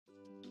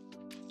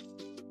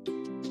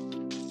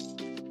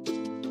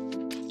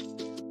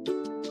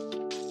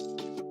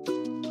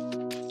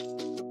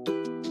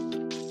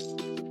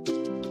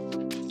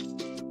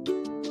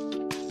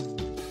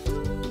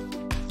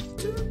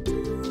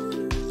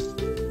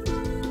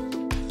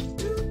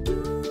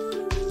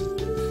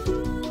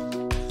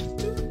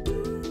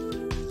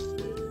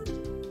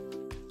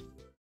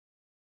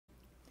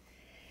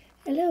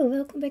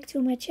welcome back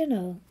to my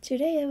channel.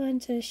 Today I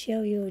want to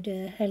show you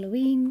the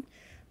Halloween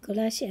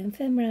collage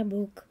emphemera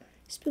book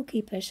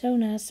Spooky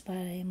Personas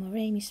by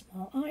Maremi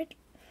Small Art,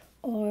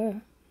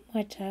 or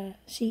Marta.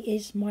 She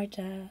is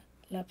Marta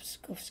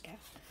Lapskowska.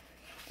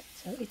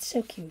 So it's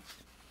so cute.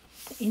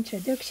 The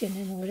introduction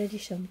and already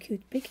some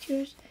cute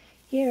pictures.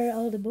 Here are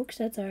all the books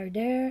that are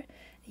there.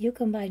 You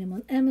can buy them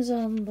on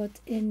Amazon, but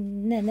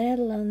in the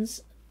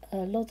Netherlands a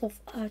lot of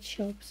art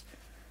shops,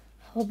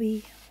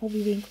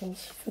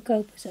 hobbywinkels,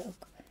 verkopen ze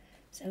ook.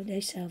 So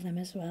they sell them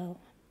as well.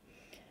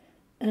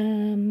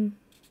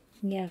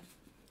 Yeah,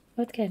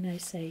 what can I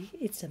say?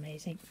 It's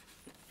amazing.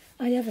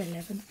 I have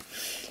 11.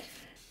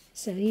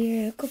 So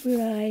here,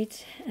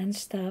 copyright and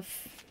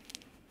stuff.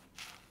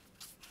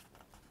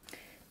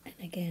 And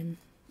again,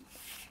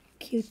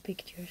 cute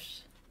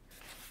pictures.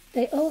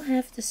 They all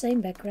have the same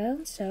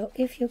background, so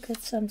if you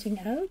cut something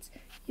out,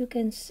 you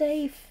can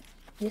save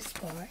this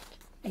part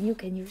and you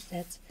can use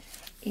that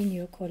in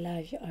your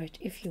collage art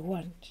if you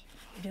want.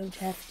 You don't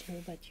have to,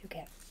 but you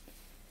can.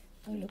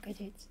 Oh, look at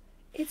it.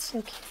 It's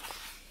so cute.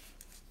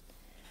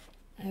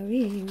 I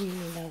really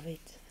love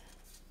it.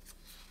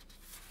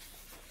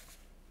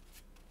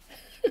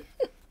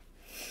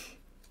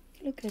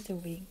 Look at the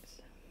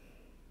wings.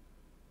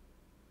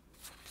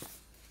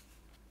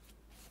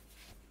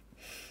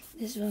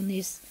 This one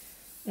is,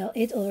 well,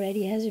 it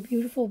already has a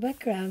beautiful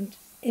background.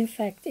 In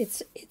fact,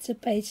 it's a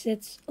page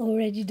that's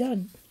already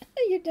done.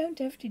 You don't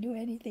have to do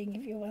anything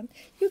if you want.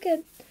 You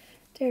can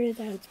tear it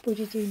out, put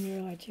it in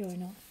your art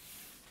journal,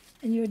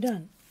 and you're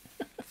done.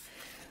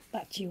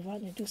 But you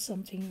want to do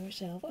something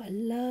yourself. I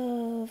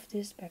love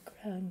this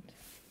background.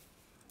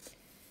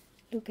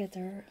 Look at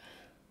her.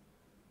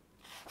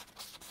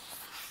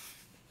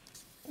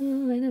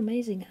 Oh, an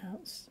amazing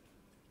house.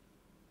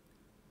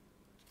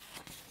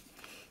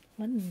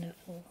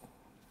 Wonderful.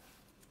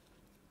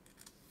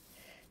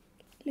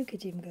 Look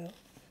at him go.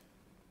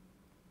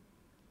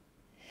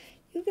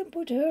 You can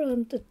put her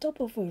on the top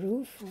of a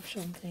roof or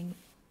something.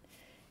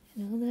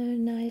 Another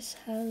nice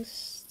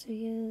house to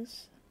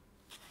use.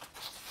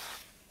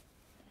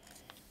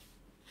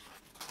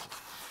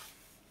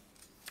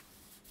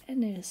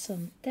 And there's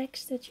some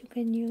text that you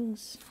can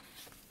use.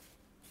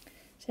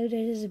 So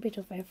there is a bit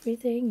of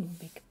everything.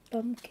 Big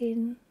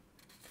pumpkin.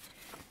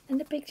 And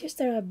the pictures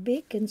there are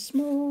big and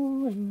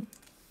small and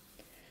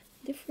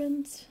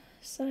different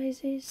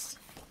sizes.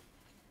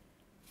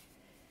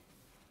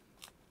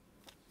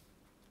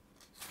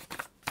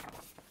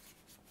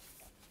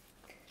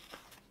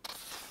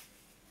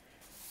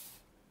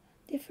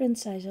 Different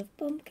size of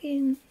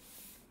pumpkin,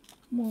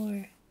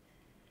 more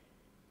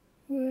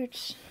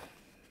words,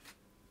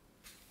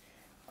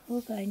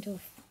 all kind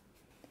of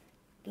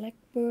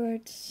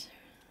blackbirds,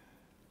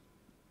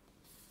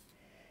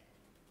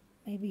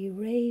 maybe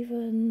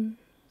raven,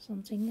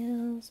 something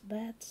else,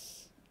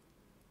 bats,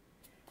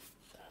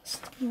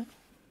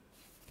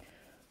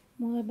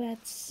 more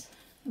bats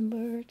and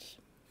birds.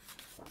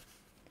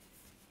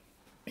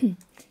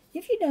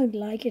 If you don't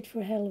like it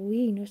for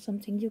Halloween or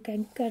something, you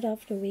can cut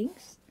off the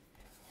wings.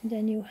 And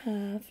then you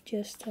have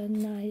just a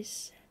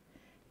nice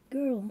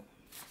girl.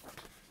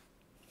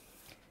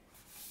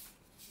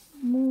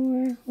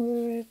 More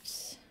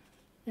words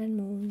and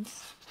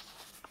moons.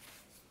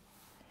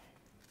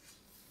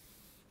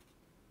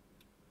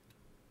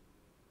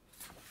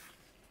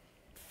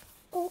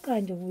 All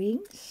kind of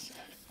wings.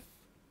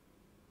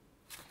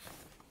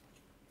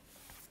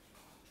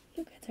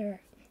 Look at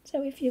her.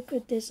 So if you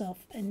cut this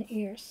off and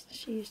ears,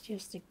 she is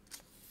just a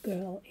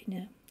girl in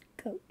a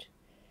coat.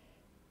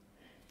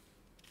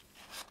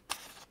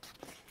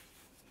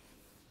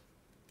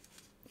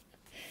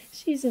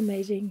 She's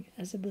amazing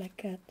as a black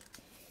cat.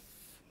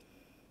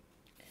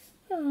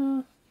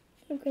 Oh,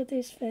 look at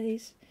his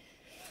face.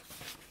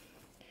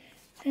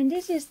 And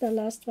this is the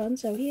last one.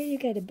 So here you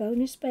get a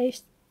bonus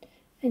page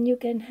and you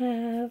can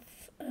have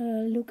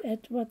a look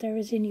at what there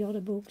is in the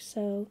other books.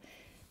 So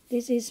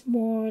this is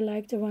more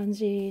like the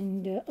ones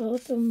in the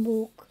autumn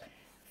book,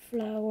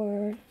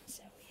 flower.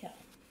 So yeah.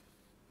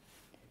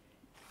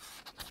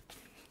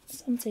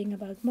 Something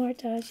about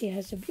Marta. She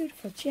has a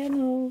beautiful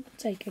channel.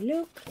 Take a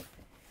look.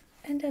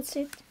 And that's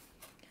it.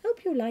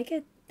 Hope you like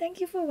it. Thank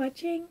you for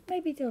watching.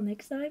 Maybe till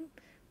next time.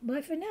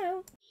 Bye for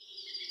now.